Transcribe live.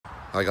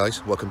Hi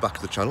guys, welcome back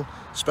to the channel.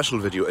 Special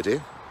video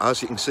today.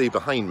 As you can see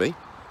behind me,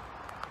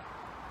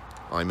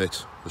 I'm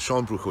at the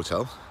Seanbrook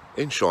Hotel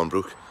in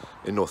Seanbrook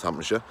in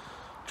Northamptonshire,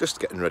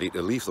 just getting ready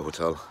to leave the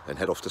hotel and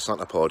head off to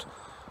Santa Pod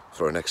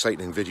for an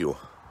exciting video.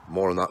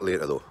 More on that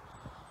later though.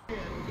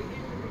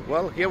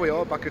 Well, here we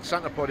are back at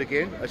Santa Pod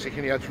again. As you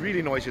can hear, it's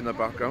really noisy in the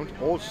background,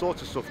 all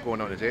sorts of stuff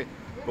going on today,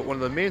 but one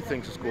of the main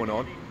things that's going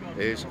on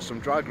is some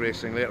drag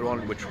racing later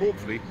on, which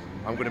hopefully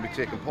I'm going to be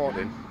taking part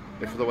in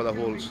if the weather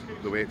holds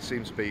the way it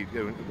seems to be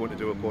going to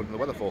do according to the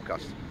weather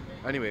forecast.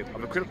 Anyway,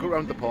 have a quick look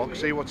around the park,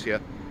 see what's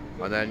here,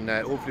 and then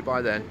hopefully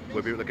by then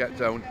we'll be able to get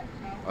down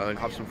and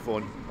have some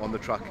fun on the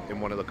track in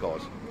one of the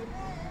cars.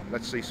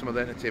 Let's see some of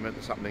the entertainment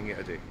that's happening here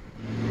today.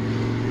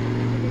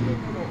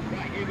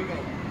 Right, here we go.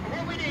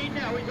 What we need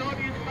now is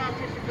audience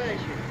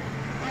participation.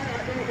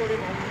 Alright, don't worry,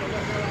 Mum, I'm not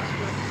going to ask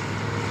them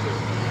to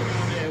lie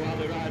down here while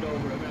they ride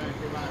over or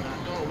anything like that.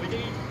 No, we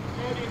need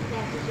audience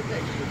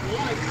participation.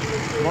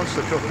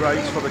 Monster truck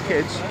rides for the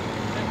kids.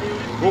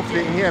 Hopefully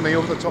you can hear me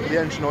over the top of the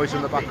engine noise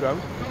in the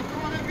background.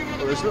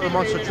 Well, there's little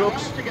monster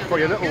trucks for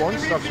your little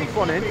ones to have some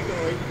fun in,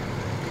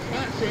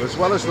 as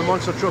well as the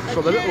monster trucks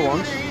for the little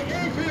ones.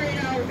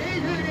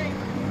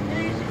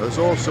 There's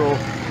also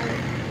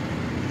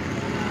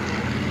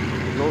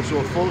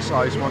a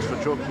full-size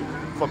monster truck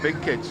for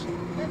big kids.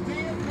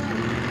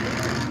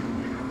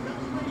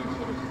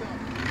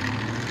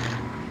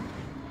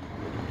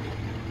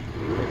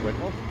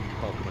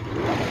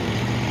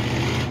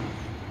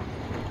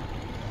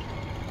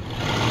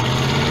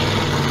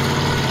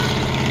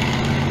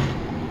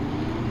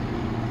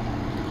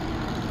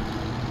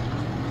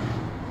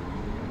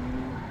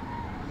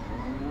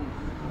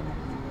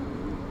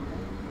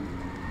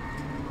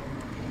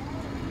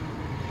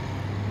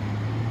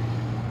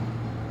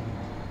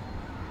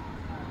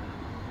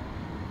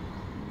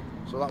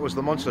 So that was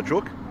the monster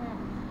truck.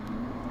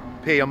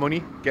 Pay your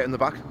money, get in the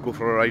back, go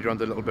for a ride around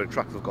the little bit of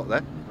track they've got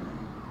there.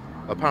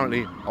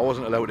 Apparently I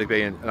wasn't allowed to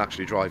be in and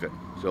actually drive it,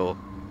 so a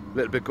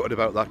little bit gutted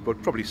about that,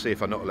 but probably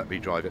safer not to let me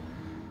drive it.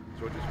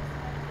 So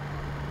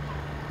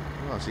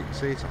well, as you can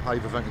see, it's a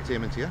hive of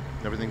entertainment here,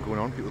 everything going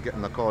on, people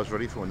getting their cars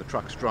ready for when the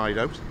track's dried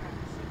out.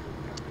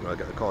 I'll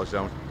get the cars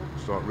down,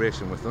 start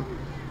racing with them.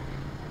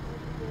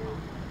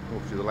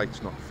 Hopefully the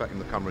light's not affecting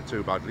the camera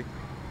too badly.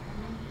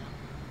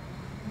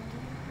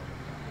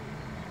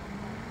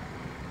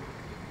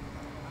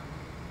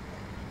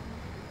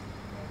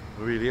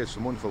 There really is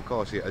some wonderful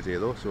cars here today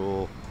though,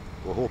 so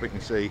we're hoping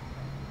to see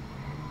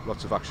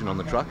lots of action on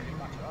the track.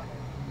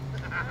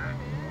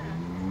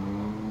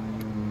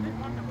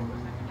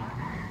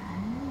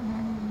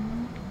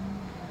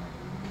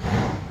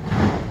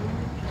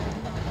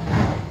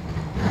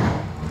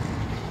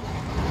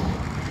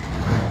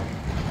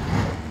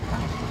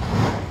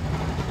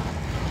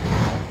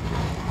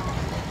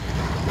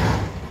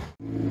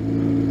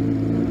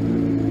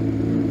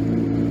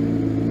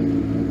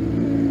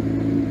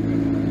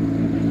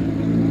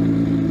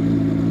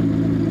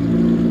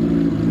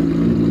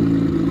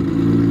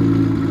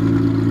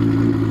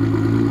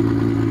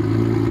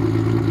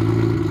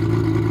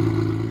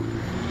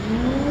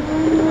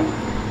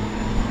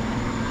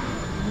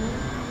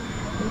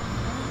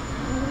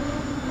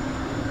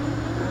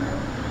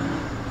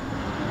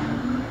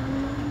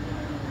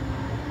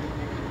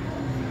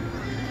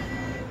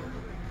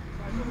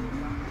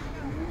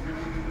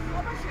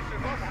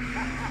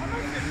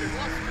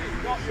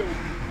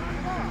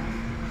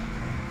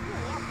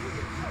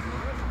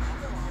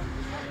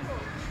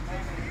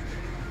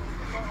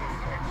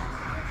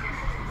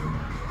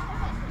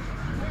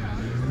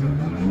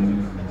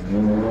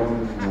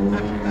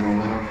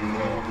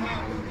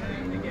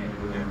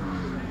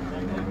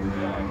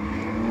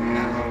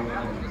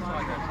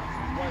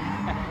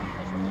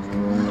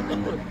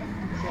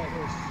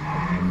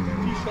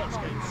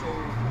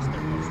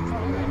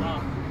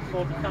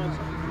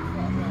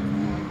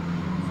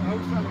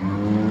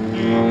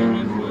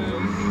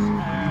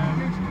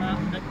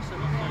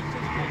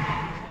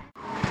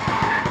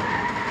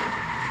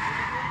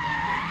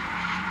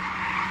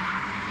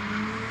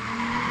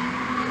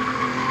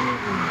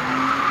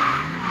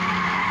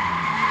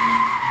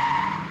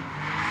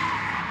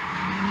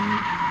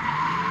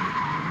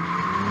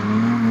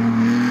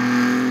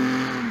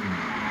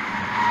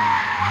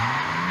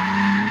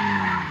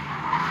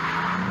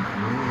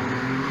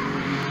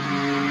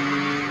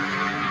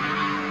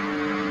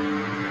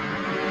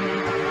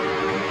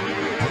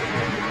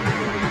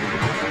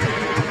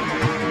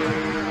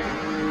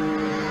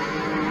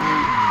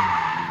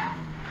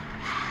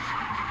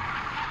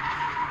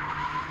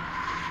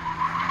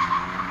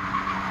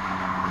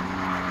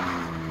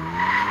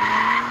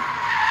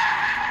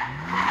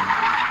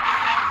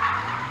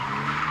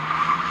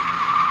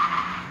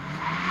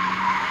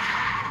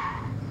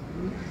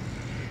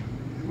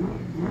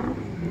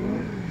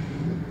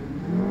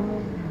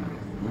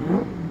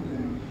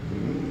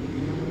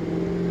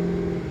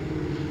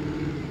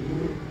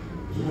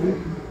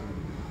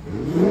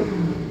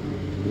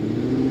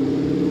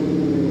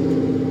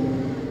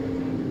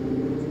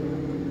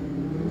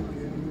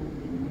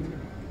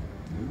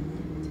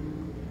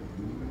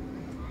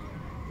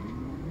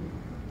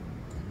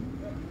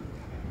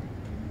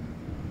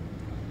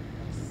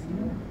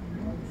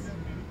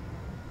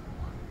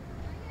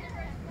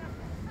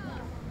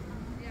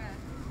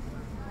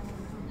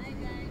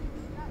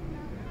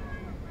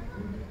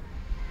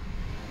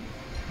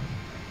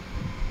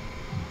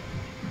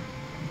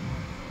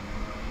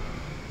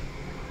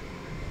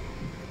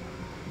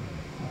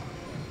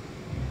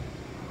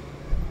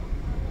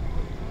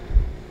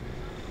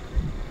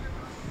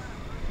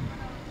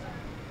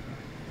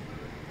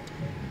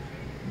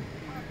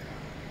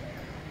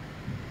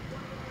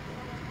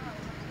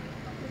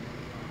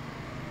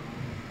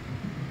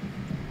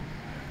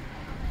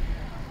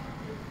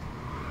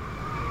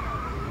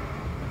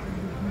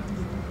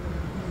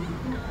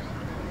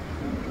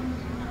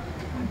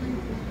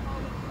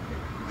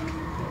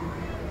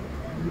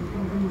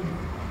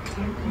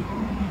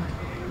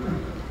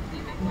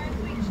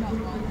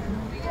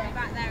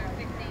 Back there at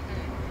 15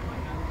 minutes.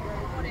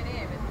 What in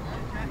here, isn't it?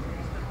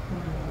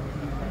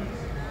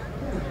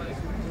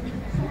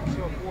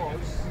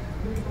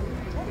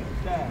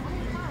 There.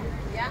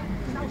 Yeah?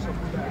 So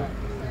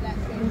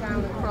let's go down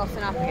and cross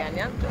and up again,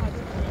 yeah?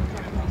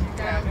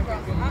 Down,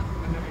 cross, up.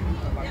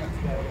 Yeah.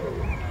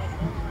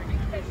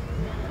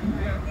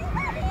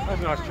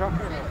 That's a nice truck,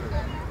 isn't it?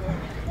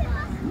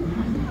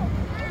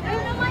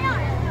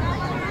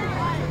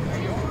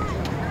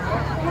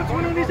 What's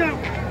one on his own?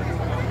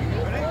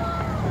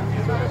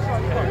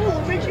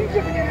 Oh, it makes you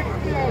different than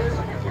everything else.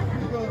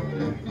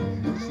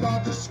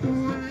 Start to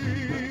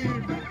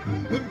scream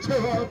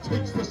until it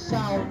takes the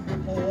sound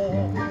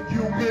before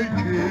you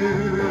make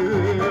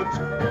it.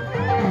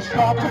 You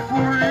start to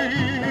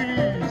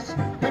freeze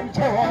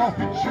until it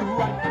hits you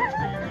right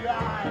between the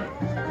eyes.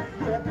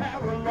 You're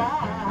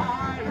paralyzed.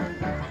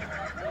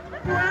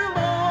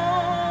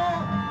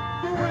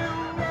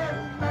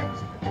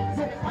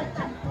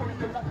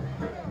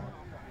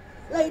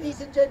 Ladies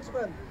and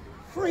gentlemen,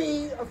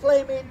 3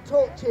 flaming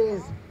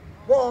torches,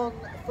 1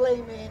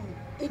 flaming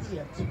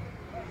idiot.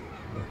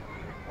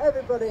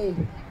 Everybody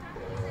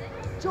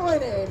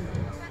join in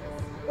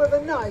with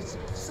a nice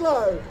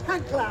slow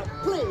hand clap,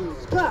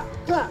 please. Clap,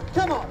 clap,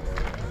 come on.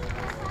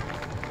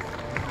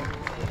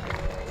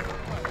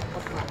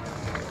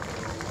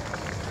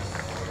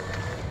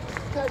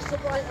 Catch the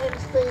right end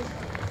speed.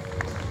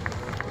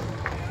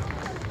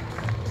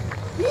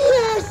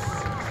 Yes!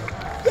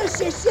 Yes,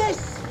 yes,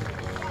 yes!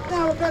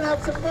 Now we're going to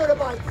have some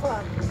motorbike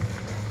fun.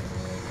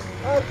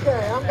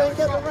 Okay, I'm going to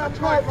get the ramp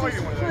pipe to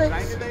some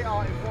drinks.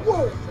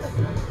 Whoa!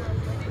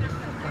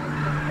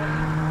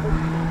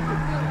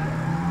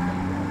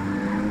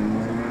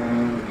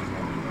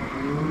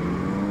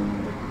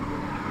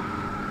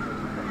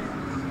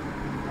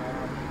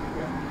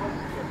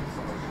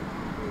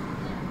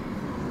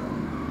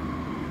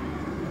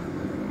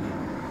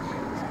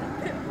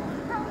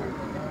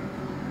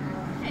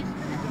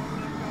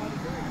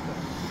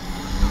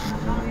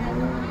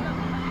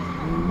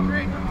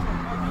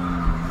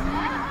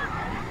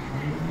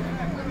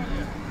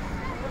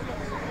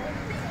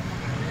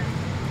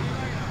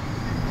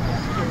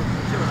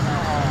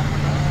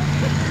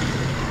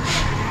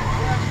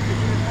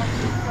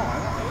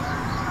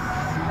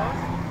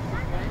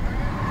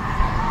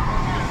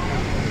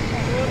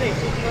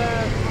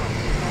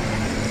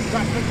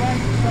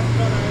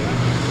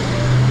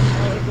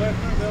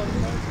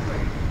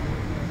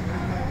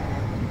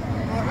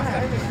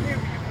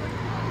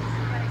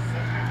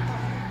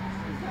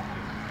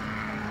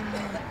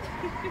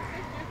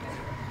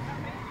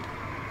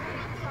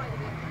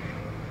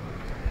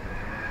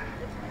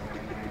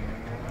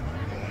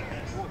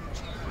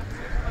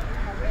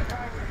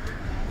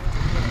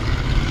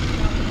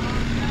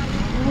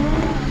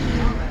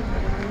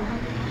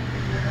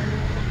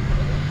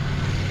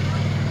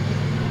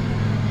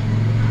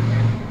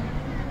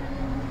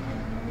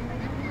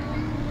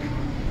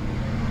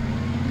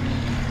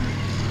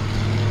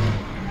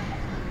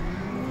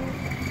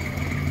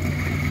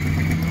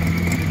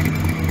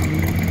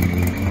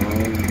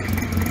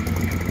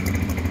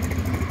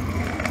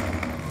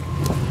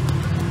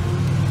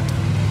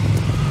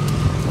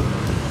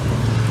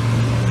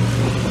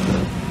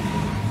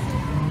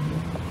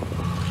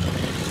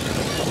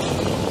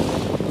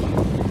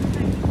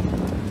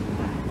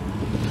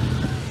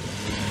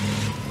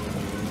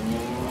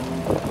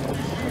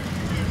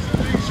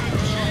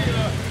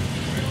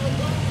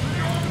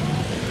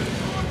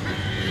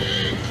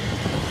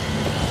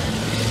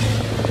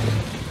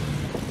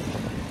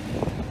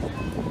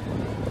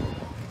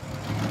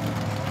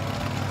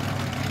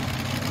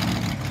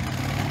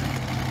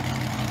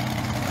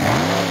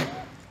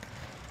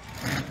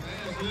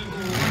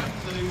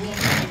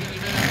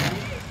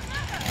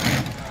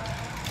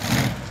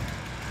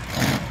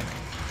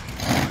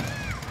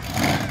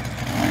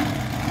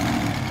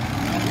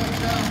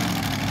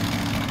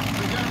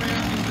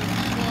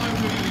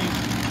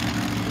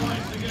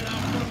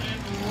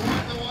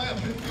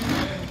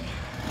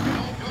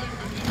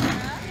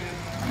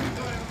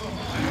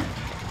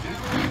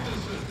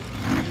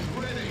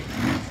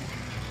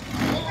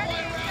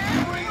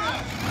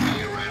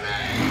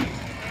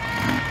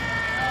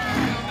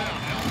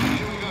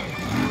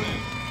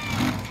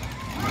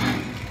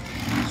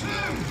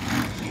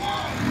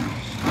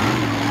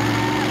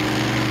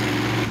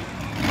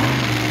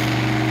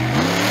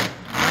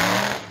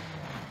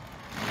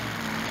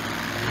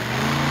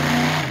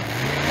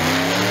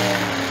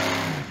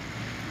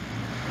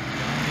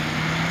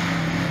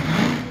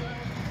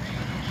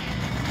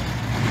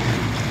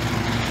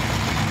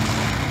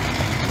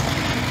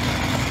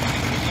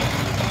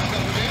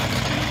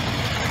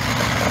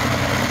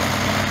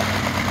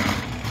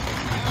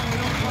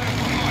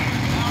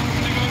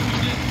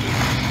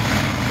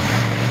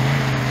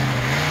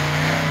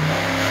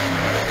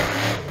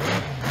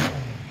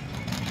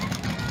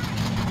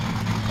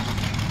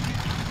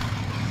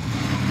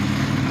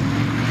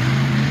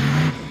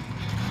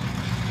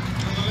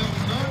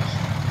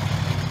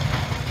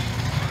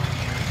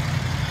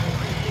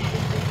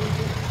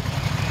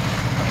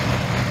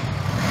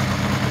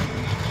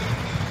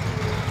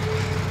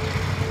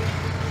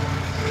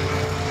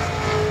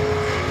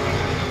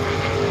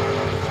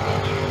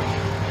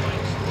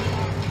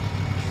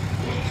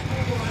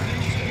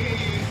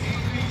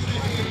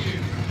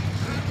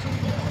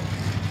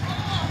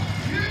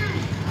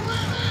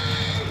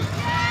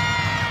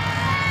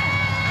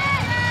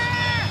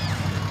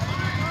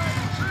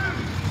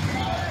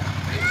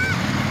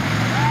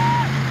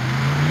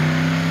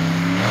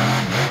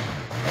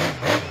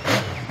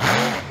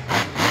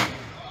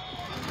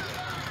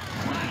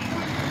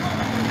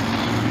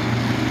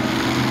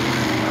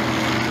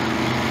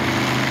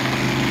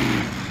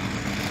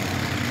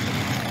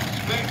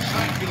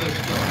 spectacular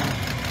stuff.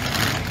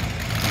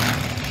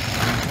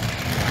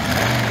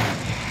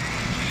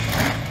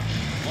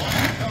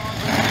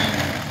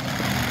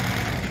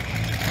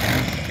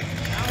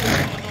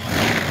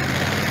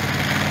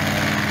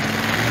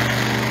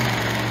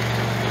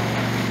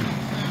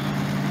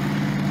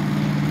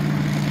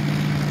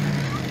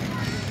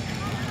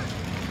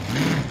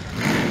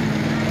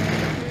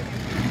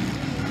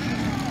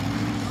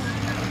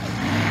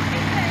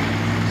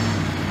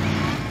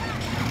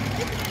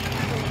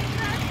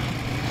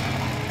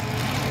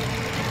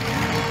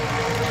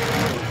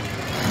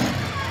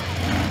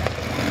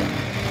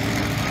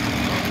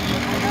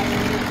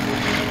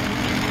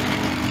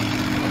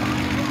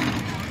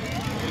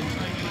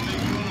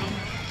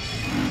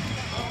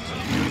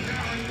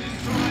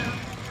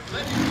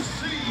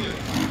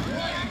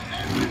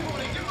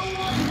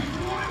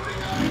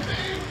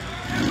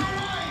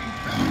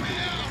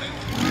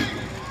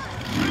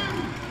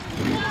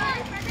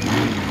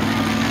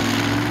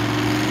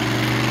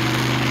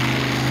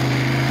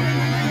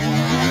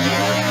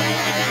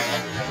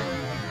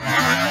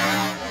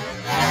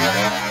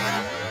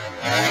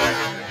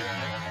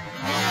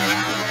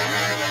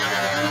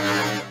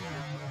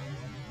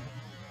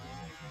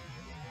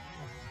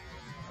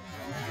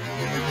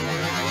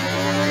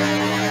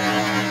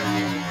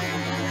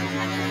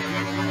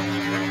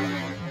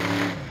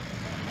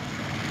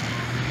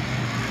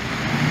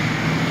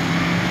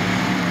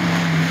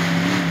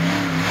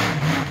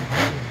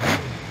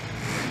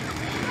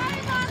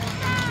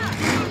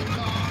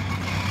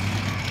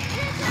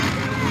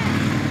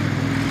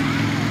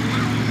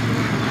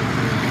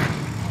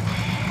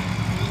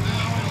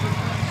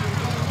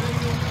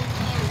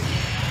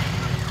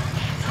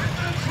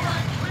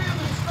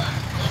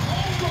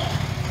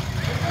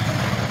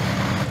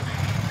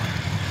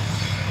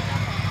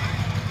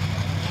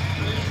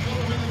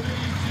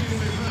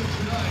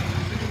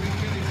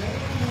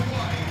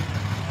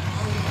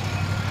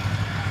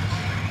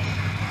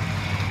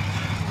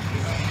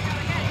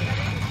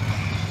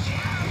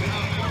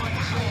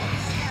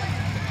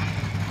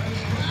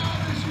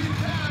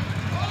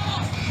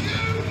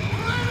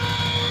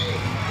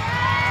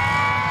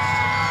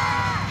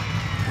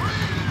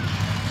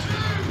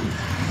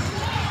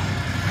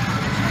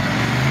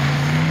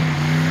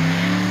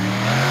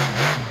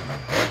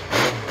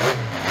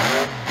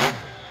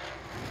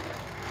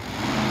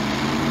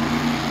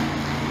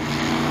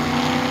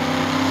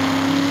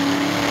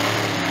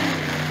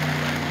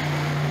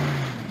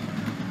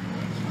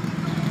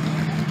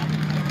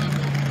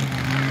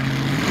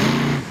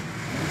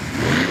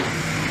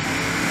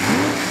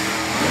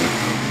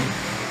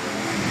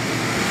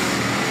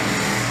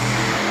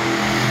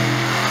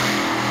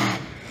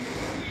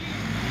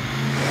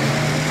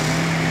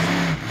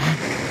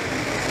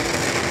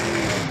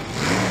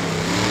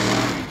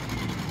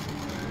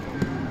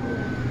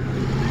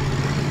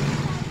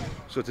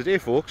 So today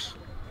folks,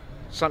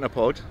 Santa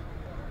Pod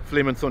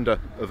Flame & Thunder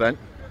event.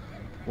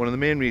 One of the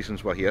main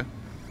reasons we're here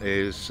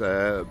is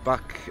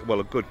back,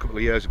 well, a good couple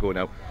of years ago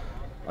now,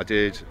 I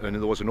did, and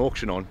there was an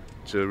auction on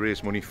to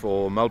raise money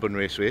for Melbourne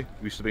Raceway,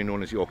 used to be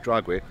known as York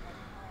Dragway,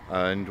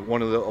 and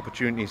one of the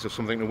opportunities of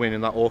something to win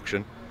in that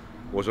auction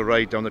was a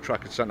ride down the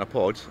track at Santa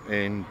Pod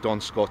in Don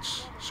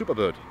Scott's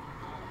Superbird.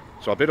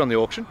 So I bid on the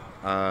auction,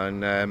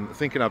 and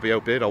thinking I'd be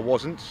outbid, I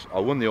wasn't. I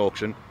won the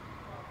auction.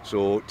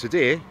 So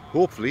today,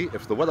 hopefully,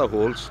 if the weather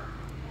holds,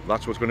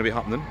 that's what's going to be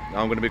happening.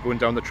 Now I'm going to be going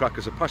down the track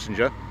as a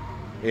passenger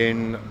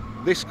in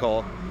this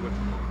car.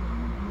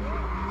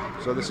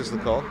 So this is the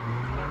car,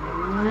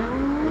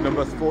 the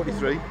number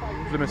 43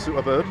 Plymouth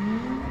Superbird.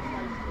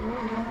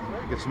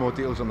 Get some more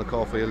details on the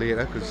car for you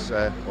later, because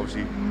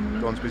obviously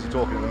Don's busy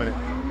talking at the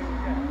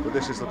minute. But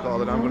this is the car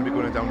that I'm going to be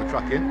going down the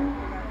track in.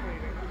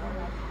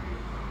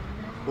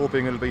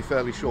 Hoping it'll be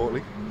fairly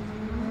shortly.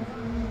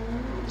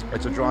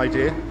 It's a dry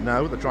day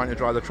now, they're trying to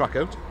dry the track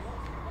out.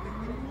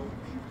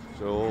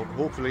 So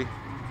hopefully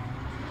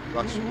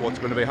that's what's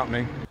going to be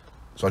happening.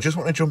 So I just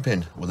want to jump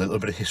in with a little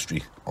bit of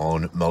history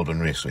on Melbourne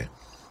Raceway,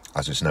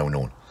 as it's now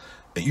known.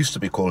 It used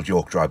to be called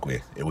York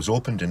Dragway. It was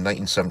opened in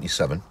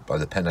 1977 by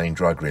the Pennine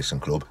Drag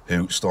Racing Club,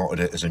 who started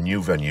it as a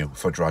new venue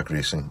for drag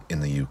racing in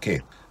the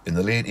UK. In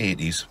the late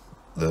 80s,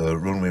 the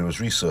runway was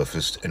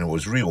resurfaced and it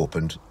was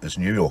reopened as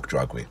New York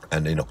Dragway.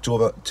 And in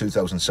October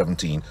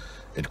 2017,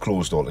 it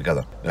closed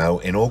altogether. Now,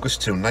 in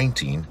August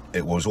 2019,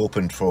 it was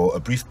opened for a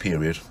brief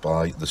period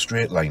by the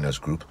Straight Liners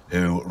group,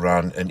 who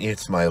ran an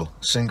 8th mile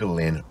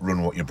single-lane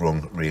run what you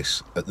brung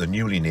race at the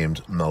newly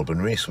named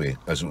Melbourne Raceway,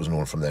 as it was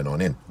known from then on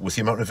in. With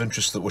the amount of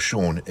interest that was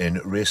shown in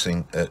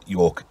racing at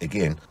York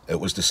again, it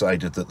was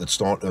decided that they'd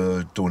start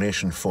a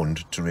donation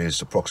fund to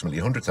raise approximately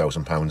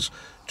 £100,000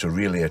 to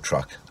relay a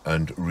track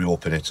and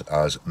reopen it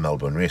as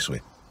Melbourne Raceway.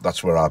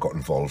 That's where I got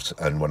involved,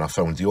 and when I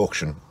found the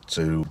auction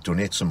to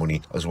donate some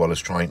money, as well as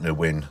trying to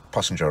win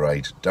passenger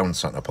ride down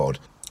Santa Pod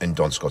in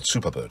Don Scott's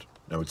Superbird.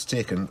 Now, it's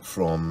taken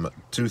from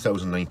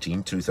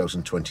 2019,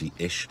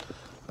 2020-ish,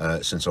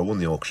 since I won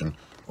the auction,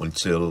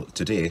 until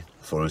today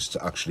for us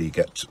to actually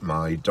get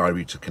my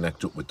diary to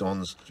connect up with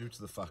Don's, due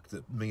to the fact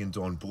that me and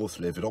Don both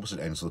live at opposite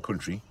ends of the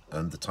country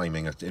and the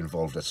timing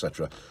involved,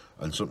 etc.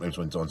 And sometimes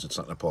when Don's at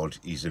Santa Pod,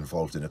 he's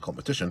involved in a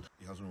competition.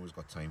 He hasn't always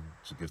got time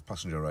to give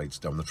passenger rides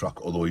down the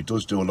track, although he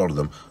does do a lot of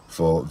them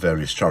for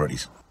various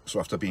charities. So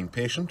after being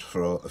patient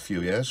for a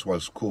few years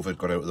whilst COVID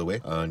got out of the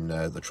way and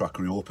the track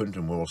reopened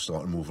and we're all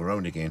starting to move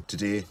around again,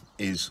 today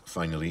is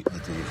finally the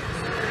day.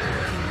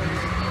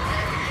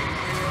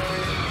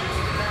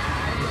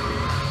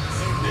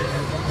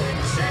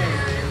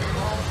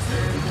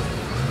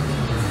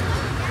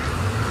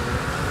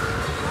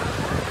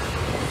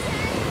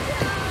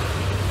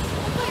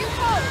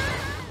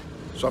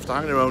 So after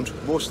hanging around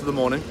most of the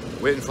morning,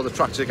 waiting for the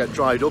track to get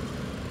dried up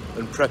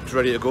and prepped,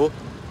 ready to go,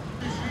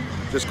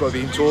 just got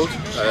being told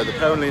the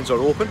power lanes are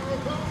open.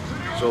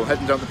 So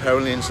heading down the power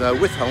lanes now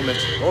with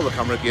helmet, all the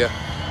camera gear,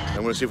 and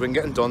we're going to see if we can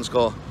get in Don's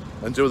car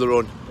and do the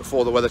run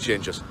before the weather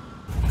changes.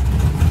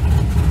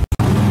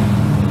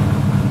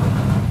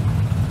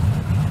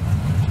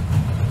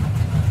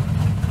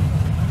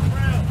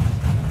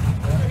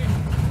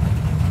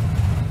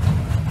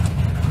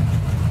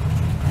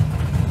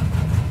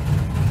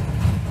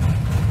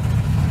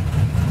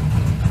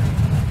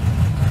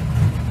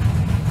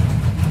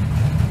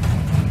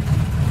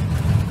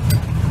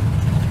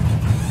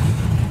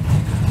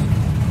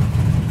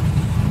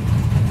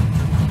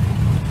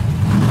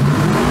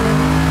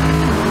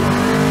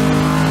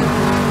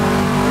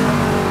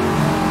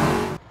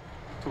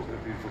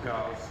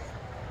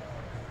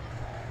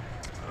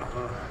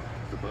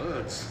 The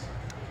birds.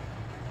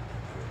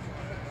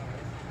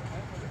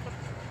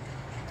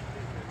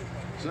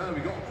 So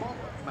we got Bob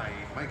May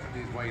making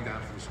his way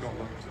down from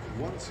Scotland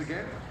once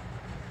again.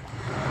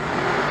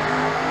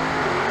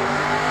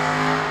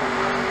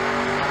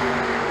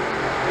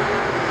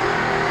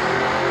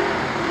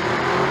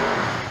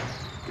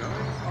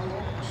 Going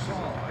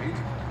alongside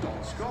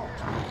Don Scott,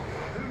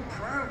 who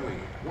proudly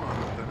won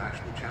the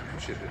national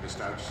championship in the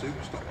Stout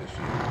Superstock this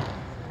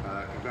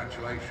year.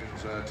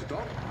 Congratulations to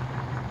Don.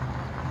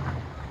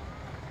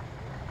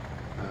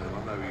 I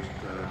know he's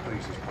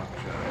pleased as punch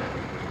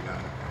winning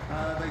that.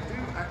 They do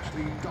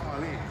actually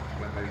dial in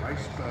when they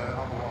race, but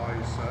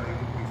otherwise it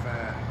wouldn't be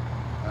fair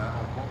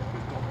on Bob,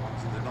 with Don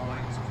one's in the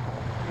 9s and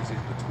Bob is in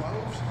the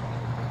 12s.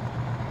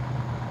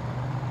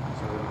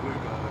 So the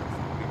Bluebird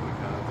looking like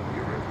the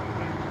Europe.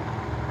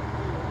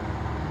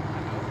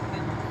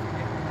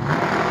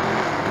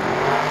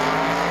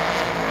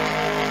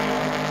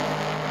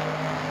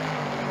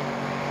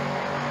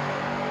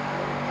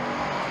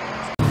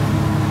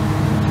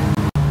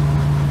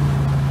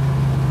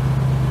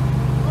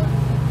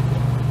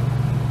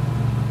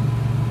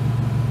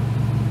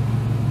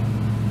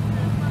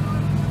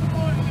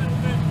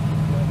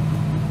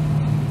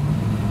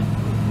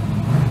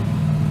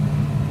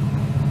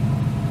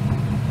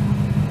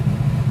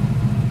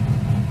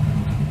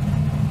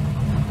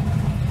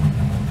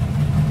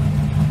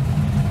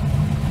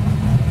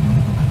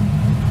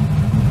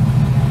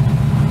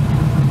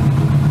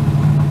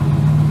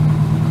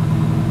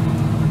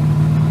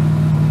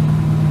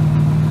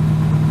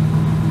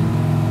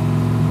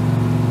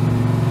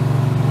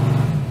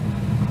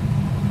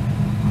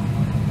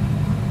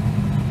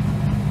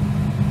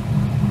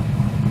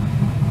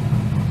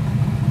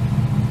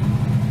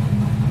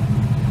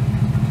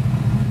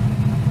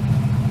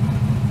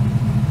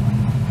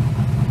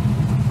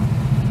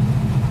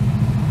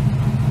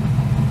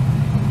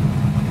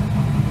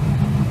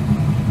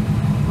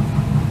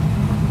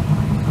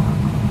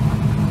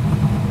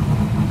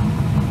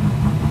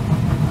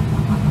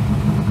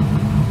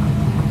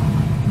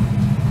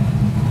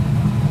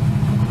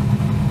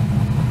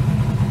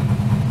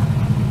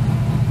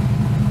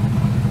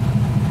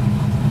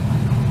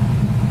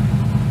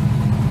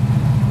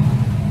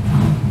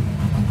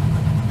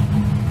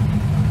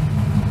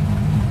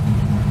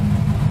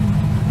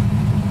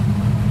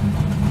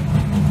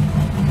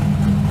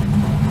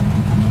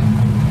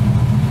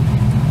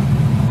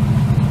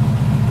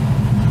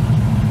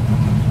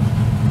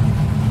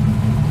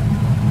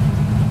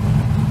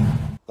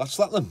 That's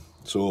that then.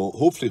 So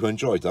hopefully you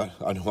enjoyed that.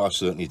 I know I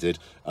certainly did,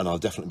 and I'll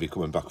definitely be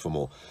coming back for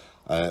more.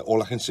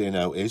 All I can say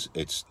now is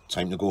it's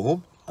time to go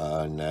home,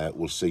 and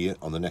we'll see you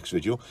on the next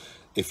video.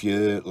 If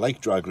you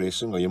like drag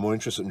racing or you're more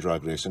interested in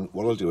drag racing,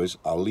 what I'll do is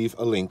I'll leave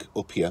a link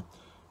up here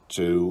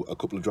to a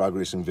couple of drag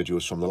racing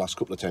videos from the last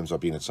couple of times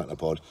I've been at Santa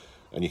Pod,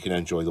 and you can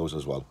enjoy those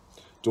as well.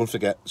 Don't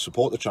forget,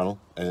 support the channel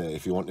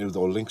if you want to.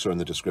 The links are in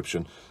the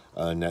description,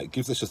 and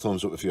give this a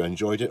thumbs up if you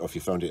enjoyed it or if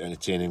you found it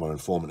entertaining or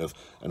informative.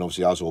 And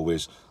obviously, as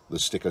always, the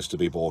stickers to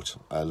be bought,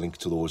 link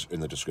to those in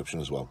the description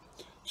as well.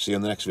 See you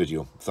in the next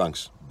video.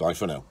 Thanks. Bye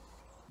for now.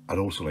 I'd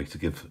also like to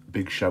give a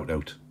big shout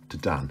out to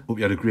Dan. Hope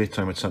you had a great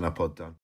time at Santa Pod, Dan.